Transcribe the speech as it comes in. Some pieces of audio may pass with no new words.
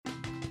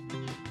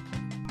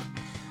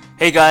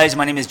Hey guys,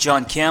 my name is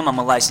John Kim. I'm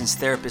a licensed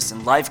therapist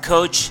and life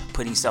coach,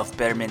 putting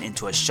self-betterment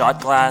into a shot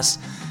glass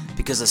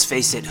because let's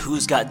face it,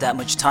 who's got that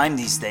much time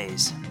these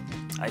days?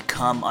 I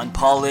come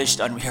unpolished,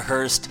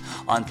 unrehearsed,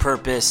 on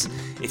purpose.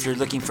 If you're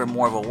looking for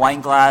more of a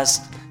wine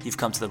glass, you've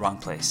come to the wrong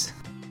place.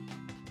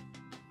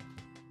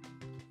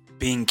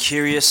 Being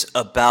curious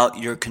about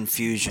your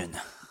confusion.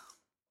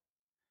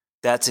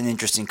 That's an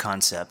interesting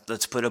concept.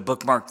 Let's put a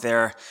bookmark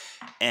there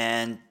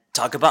and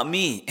talk about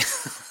me.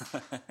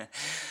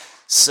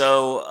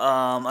 So,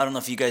 I don't know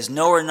if you guys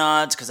know or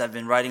not, because I've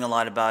been writing a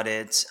lot about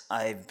it.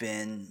 I've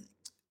been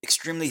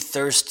extremely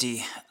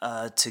thirsty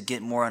to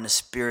get more on a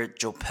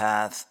spiritual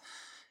path,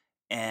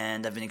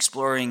 and I've been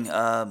exploring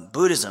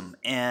Buddhism.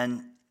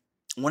 And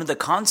one of the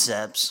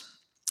concepts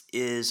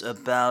is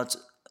about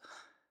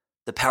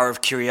the power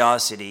of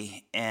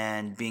curiosity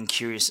and being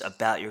curious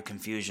about your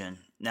confusion.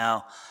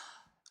 Now,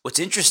 what's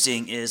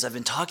interesting is I've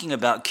been talking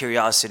about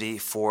curiosity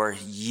for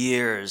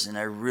years, and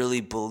I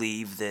really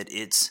believe that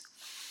it's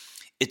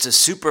a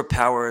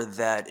superpower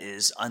that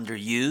is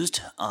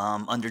underused,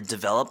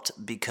 underdeveloped,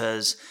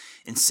 because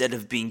instead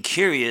of being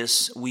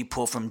curious, we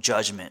pull from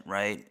judgment,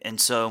 right?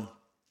 And so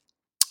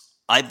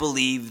I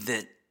believe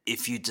that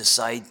if you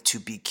decide to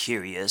be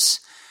curious,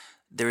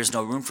 there is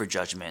no room for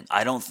judgment.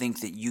 I don't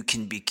think that you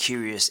can be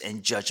curious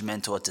and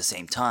judgmental at the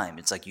same time.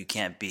 It's like you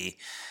can't be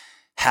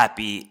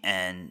happy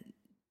and,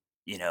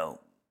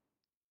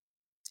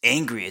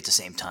 angry at the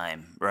same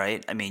time,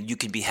 right? I mean, you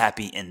could be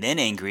happy and then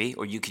angry,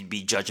 or you could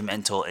be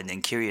judgmental and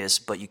then curious,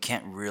 but you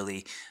can't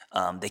really,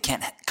 they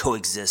can't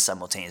coexist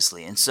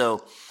simultaneously. And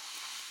so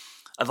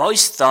I've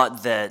always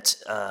thought that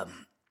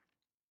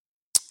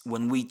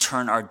when we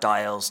turn our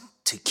dials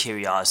to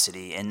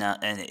curiosity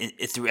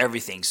through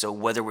everything, so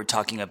whether we're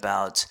talking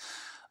about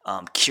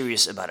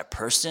curious about a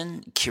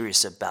person,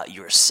 curious about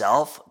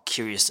yourself,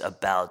 curious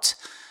about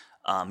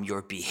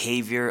your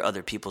behavior,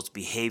 other people's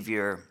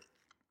behavior,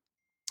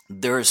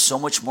 there is so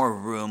much more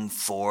room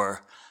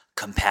for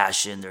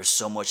compassion. There's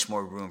so much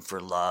more room for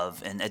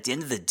love. And at the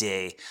end of the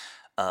day,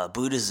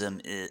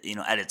 Buddhism,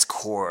 at its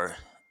core,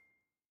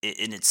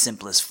 in its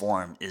simplest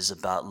form, is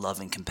about love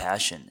and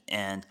compassion.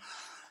 And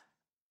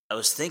I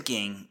was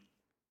thinking,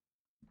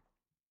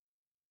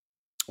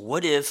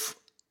 what if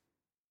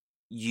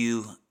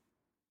you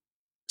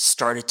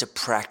started to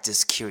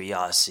practice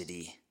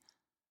curiosity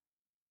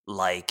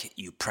like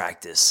you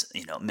practice,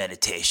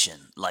 meditation,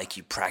 like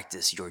you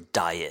practice your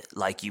diet,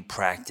 like you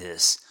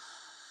practice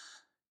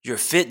your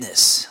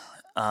fitness,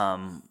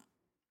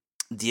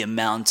 the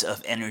amount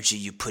of energy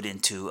you put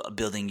into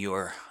building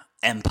your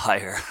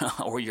empire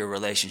or your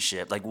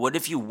relationship. Like, what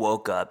if you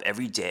woke up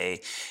every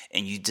day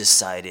and you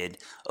decided,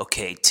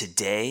 okay,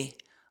 today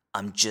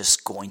I'm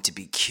just going to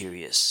be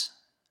curious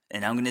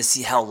and I'm going to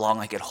see how long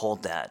I could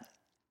hold that.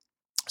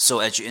 So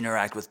as you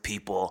interact with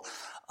people,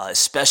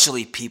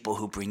 especially people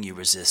who bring you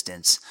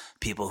resistance,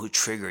 people who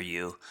trigger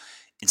you,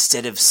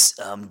 instead of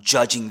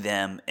judging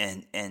them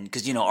and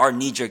because our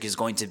knee jerk is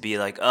going to be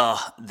like,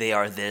 oh, they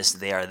are this,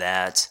 they are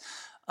that,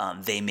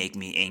 they make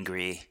me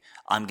angry,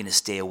 I'm going to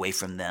stay away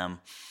from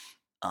them.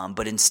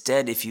 But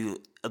instead, if you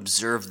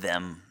observe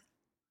them,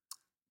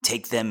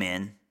 take them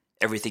in,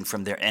 everything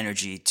from their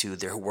energy to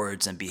their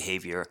words and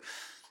behavior,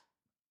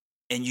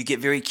 and you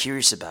get very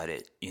curious about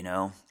it,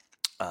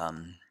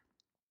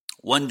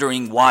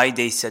 wondering why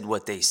they said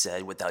what they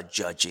said without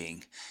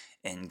judging,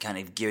 and kind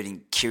of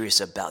getting curious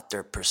about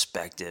their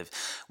perspective.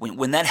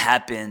 When that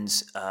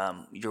happens,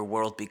 your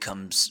world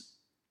becomes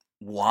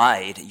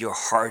wide, your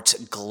heart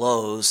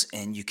glows,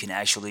 and you can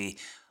actually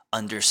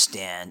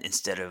understand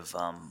instead of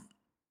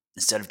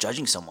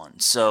judging someone.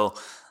 So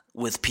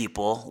with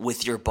people,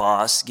 with your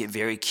boss, get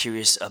very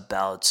curious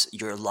about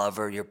your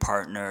lover, your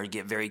partner,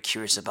 get very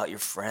curious about your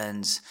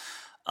friends.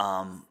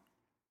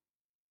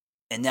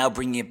 And now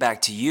bringing it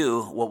back to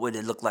you, what would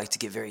it look like to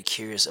get very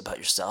curious about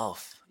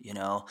yourself?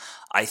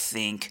 I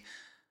think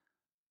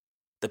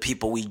the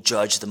people we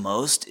judge the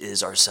most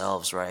is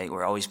ourselves, right?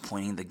 We're always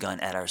pointing the gun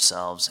at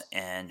ourselves.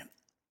 And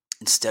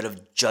instead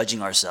of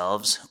judging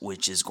ourselves,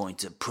 which is going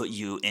to put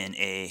you in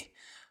a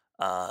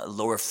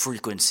lower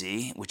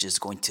frequency, which is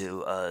going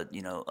to,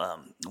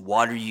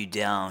 water you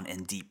down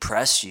and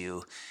depress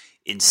you,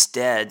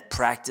 instead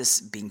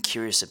practice being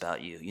curious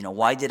about you.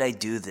 Why did I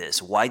do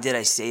this? Why did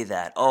I say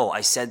that? Oh,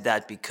 I said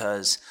that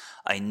because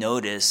I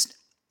noticed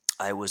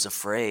I was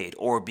afraid,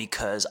 or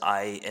because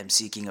I am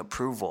seeking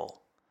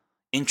approval.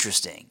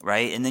 Interesting,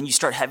 right? And then you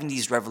start having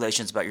these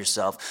revelations about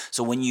yourself.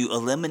 So when you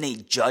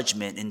eliminate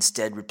judgment,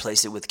 instead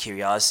replace it with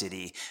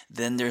curiosity,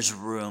 then there's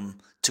room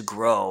to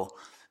grow,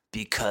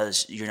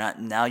 because you're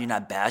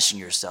not bashing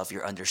yourself,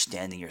 you're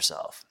understanding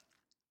yourself.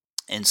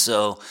 And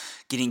so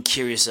getting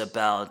curious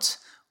about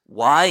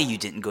why you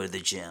didn't go to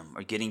the gym,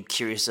 or getting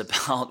curious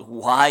about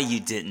why you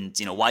didn't,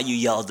 why you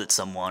yelled at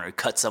someone or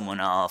cut someone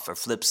off or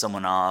flipped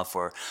someone off,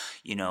 or,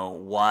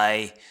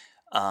 why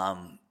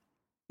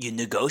you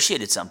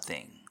negotiated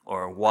something,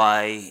 or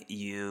why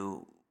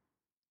you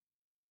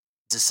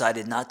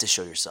decided not to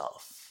show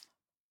yourself.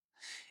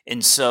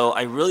 And so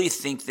I really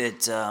think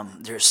that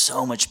there's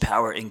so much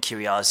power in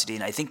curiosity,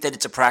 and I think that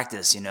it's a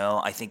practice.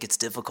 I think it's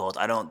difficult.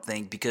 I don't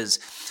think because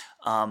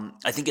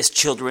I think as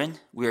children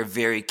we are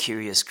very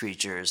curious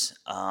creatures,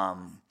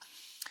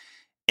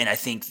 and I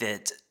think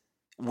that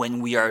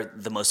when we are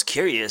the most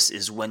curious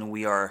is when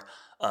we are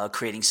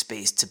creating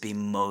space to be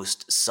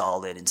most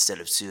solid instead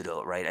of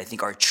pseudo. Right? I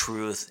think our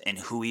truth and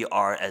who we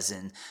are, as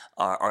in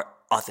our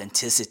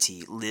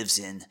authenticity, lives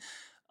in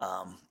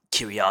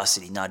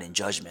curiosity, not in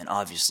judgment,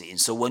 obviously. And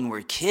so when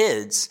we're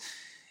kids,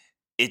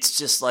 it's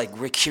just like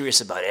we're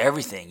curious about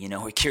everything.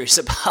 We're curious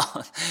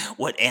about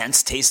what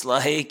ants taste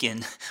like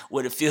and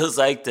what it feels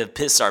like to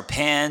piss our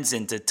pants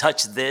and to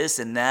touch this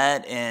and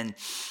that. And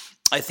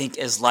I think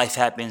as life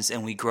happens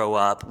and we grow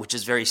up, which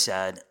is very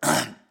sad,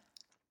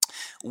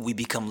 we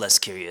become less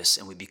curious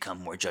and we become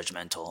more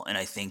judgmental. And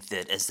I think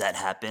that as that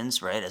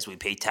happens, right, as we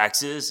pay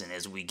taxes and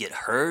as we get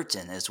hurt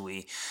and as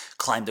we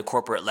climb the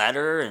corporate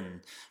ladder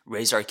and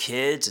raise our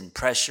kids and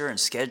pressure and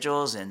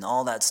schedules and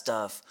all that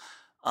stuff,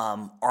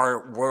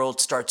 our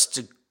world starts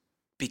to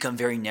become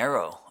very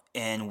narrow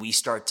and we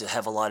start to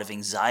have a lot of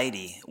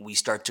anxiety. We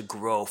start to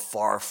grow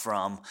far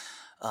from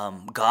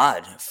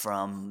God,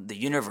 from the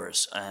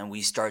universe, and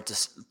we start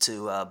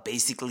to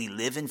basically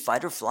live in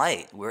fight or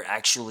flight. We're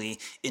actually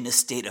in a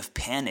state of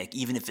panic,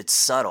 even if it's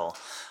subtle,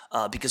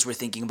 because we're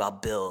thinking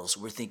about bills.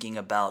 We're thinking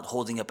about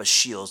holding up a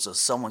shield so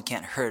someone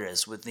can't hurt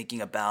us. We're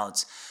thinking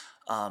about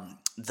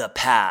the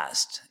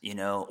past,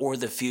 or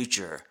the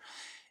future.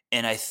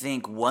 And I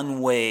think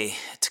one way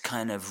to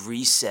kind of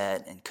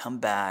reset and come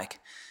back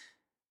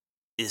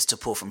is to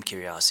pull from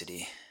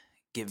curiosity.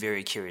 Get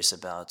very curious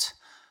about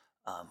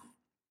um,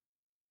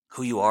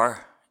 who you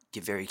are.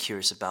 Get very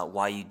curious about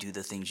why you do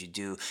the things you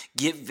do.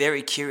 Get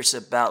very curious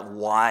about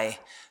why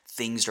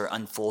things are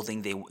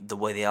unfolding the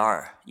way they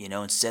are,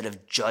 instead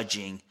of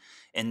judging.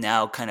 And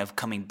now kind of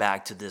coming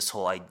back to this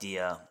whole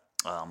idea,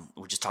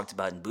 we just talked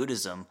about in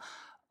Buddhism,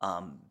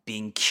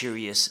 being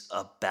curious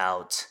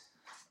about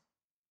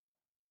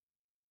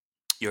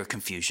your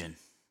confusion,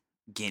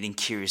 getting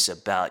curious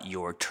about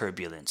your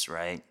turbulence,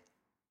 right?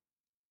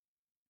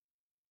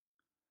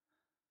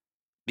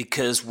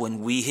 Because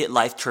when we hit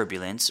life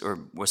turbulence or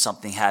where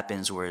something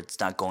happens where it's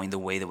not going the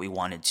way that we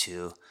wanted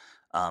to,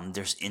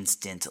 there's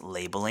instant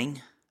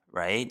labeling,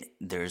 right?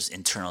 There's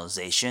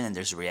internalization and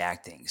there's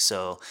reacting.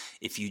 So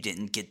if you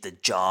didn't get the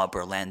job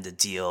or land the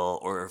deal,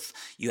 or if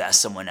you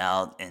asked someone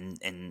out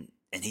and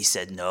he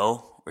said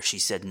no or she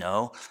said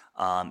no,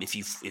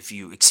 if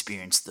you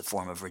experienced the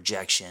form of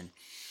rejection,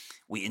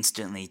 we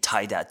instantly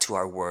tie that to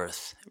our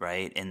worth,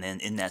 right? And then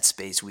in that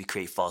space, we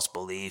create false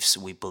beliefs.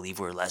 We believe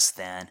we're less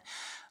than.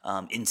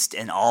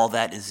 And all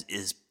that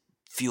is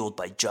fueled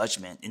by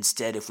judgment.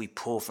 Instead, if we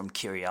pull from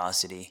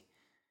curiosity,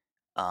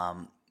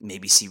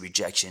 maybe see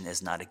rejection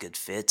as not a good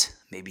fit,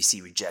 maybe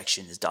see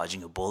rejection as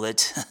dodging a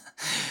bullet,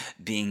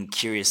 being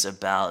curious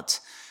about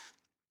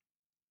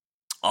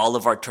all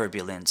of our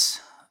turbulence,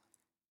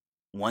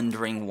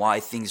 wondering why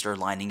things are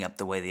lining up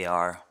the way they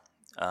are,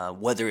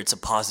 whether it's a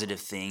positive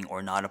thing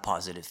or not a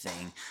positive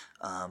thing,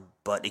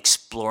 but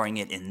exploring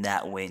it in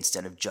that way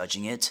instead of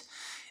judging it.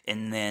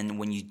 And then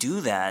when you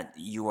do that,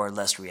 you are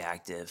less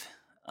reactive.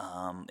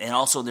 And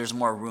also, there's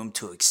more room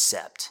to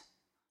accept,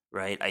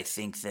 right? I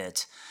think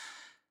that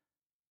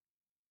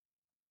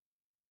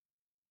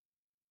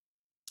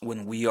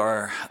when we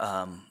are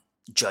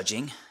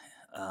judging,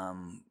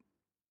 um,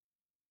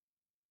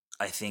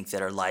 I think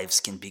that our lives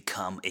can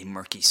become a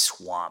murky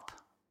swamp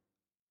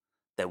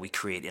that we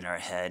create in our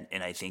head.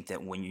 And I think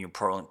that when you're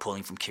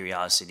pulling from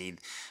curiosity,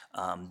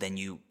 then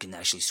you can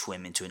actually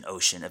swim into an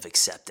ocean of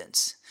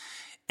acceptance.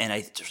 And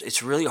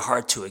it's really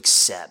hard to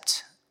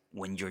accept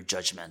when you're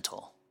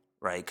judgmental,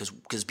 right?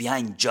 Because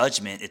behind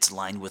judgment, it's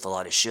lined with a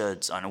lot of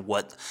shoulds on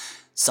what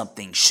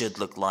something should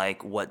look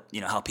like, what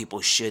how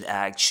people should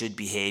act, should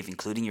behave,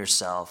 including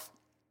yourself.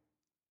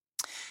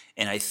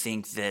 And I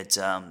think that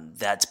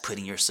that's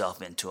putting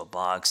yourself into a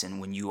box. And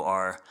when you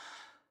are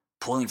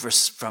pulling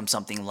from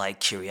something like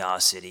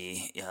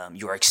curiosity,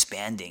 you are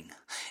expanding.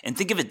 And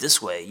think of it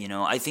this way,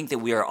 I think that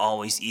we are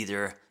always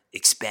either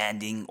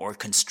expanding or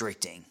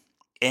constricting.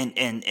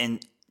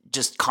 And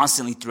just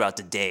constantly throughout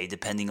the day,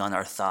 depending on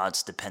our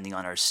thoughts, depending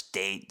on our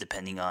state,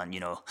 depending on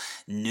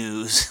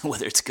news,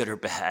 whether it's good or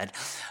bad,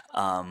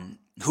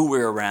 who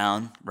we're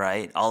around,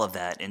 right? All of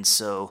that. And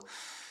so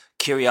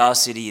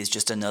curiosity is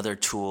just another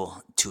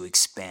tool to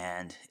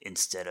expand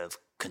instead of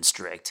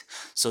constrict.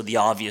 So the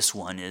obvious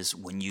one is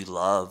when you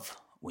love,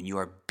 when you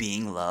are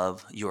being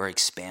love, you are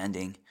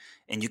expanding,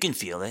 and you can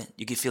feel it.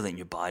 You can feel it in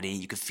your body.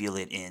 You can feel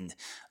it in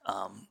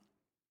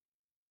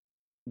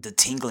the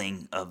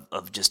tingling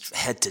of just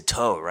head to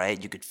toe,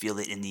 right? You could feel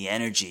it in the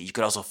energy. You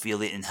could also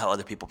feel it in how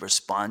other people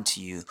respond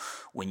to you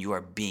when you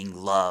are being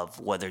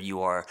loved, whether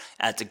you are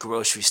at the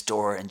grocery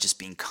store and just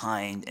being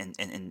kind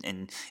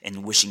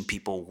and wishing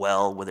people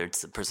well, whether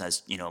it's the person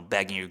that's,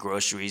 bagging your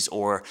groceries,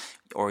 or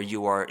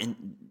you are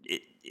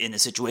in a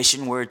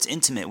situation where it's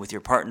intimate with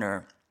your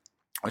partner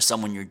or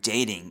someone you're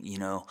dating,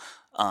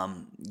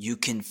 you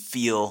can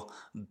feel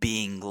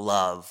being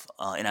love.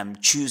 And I'm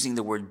choosing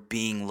the word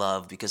being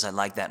love because I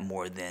like that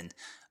more than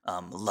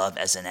love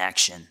as an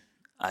action.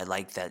 I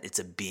like that it's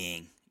a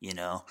being, you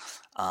know.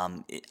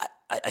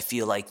 I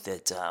feel like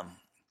that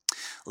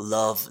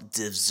love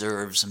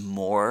deserves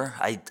more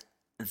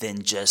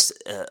than just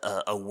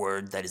a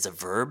word that is a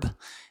verb.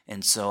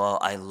 And so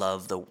I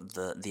love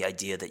the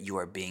idea that you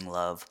are being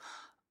love.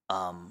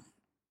 Um,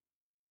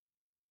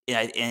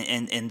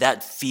 and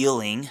that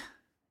feeling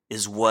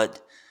is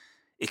what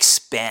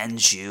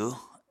expands you.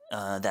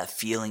 That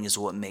feeling is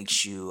what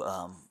makes you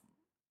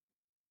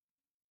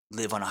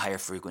live on a higher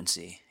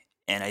frequency.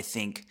 And I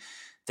think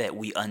that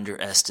we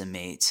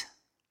underestimate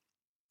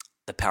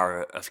the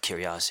power of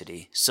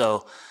curiosity.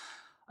 So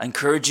I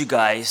encourage you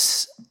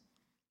guys,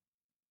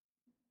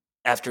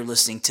 after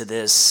listening to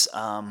this,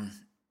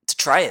 to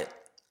try it.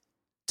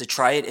 To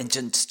try it and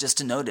just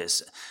to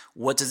notice,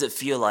 what does it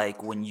feel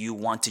like when you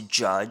want to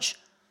judge?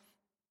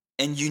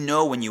 And you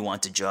know when you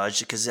want to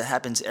judge, because it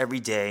happens every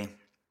day,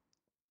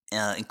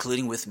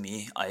 including with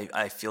me.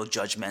 I feel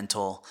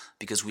judgmental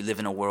because we live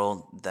in a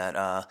world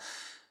that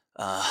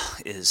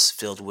is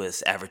filled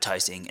with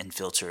advertising and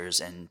filters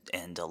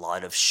and a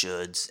lot of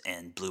shoulds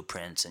and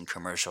blueprints and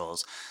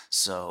commercials.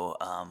 So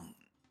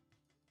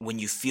when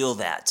you feel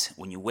that,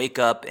 when you wake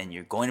up and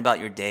you're going about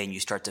your day and you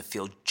start to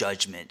feel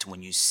judgment,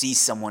 when you see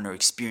someone or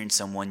experience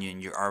someone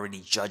and you're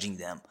already judging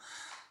them,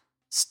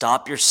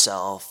 stop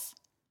yourself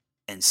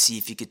and see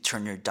if you could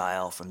turn your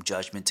dial from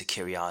judgment to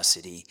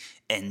curiosity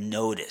and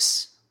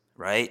notice,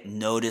 right?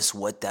 Notice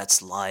what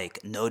that's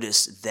like.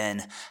 Notice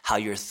then how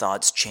your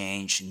thoughts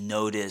change.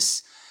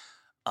 Notice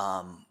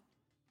how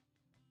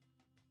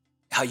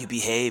you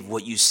behave,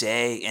 what you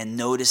say, and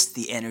notice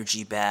the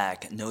energy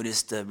back.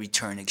 Notice the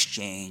return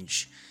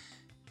exchange.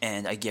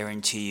 And I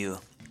guarantee you,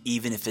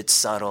 even if it's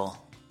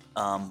subtle,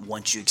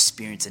 once you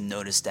experience and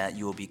notice that,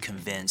 you will be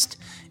convinced,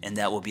 and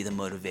that will be the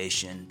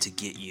motivation to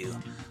get you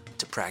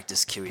to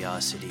practice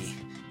curiosity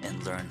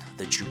and learn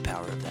the true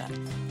power of that.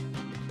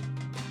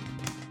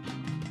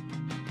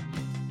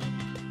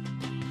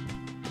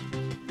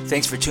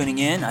 Thanks for tuning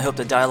in. I hope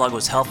the dialogue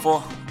was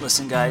helpful.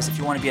 Listen, guys, if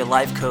you want to be a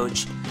life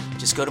coach,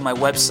 just go to my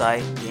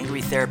website,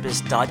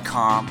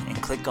 theangrytherapist.com,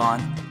 and click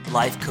on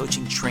Life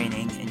Coaching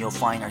Training, and you'll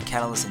find our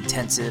Catalyst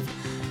Intensive.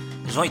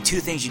 There's only 2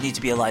 things you need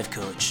to be a life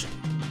coach: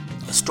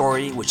 a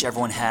story, which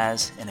everyone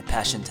has, and a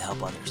passion to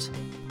help others.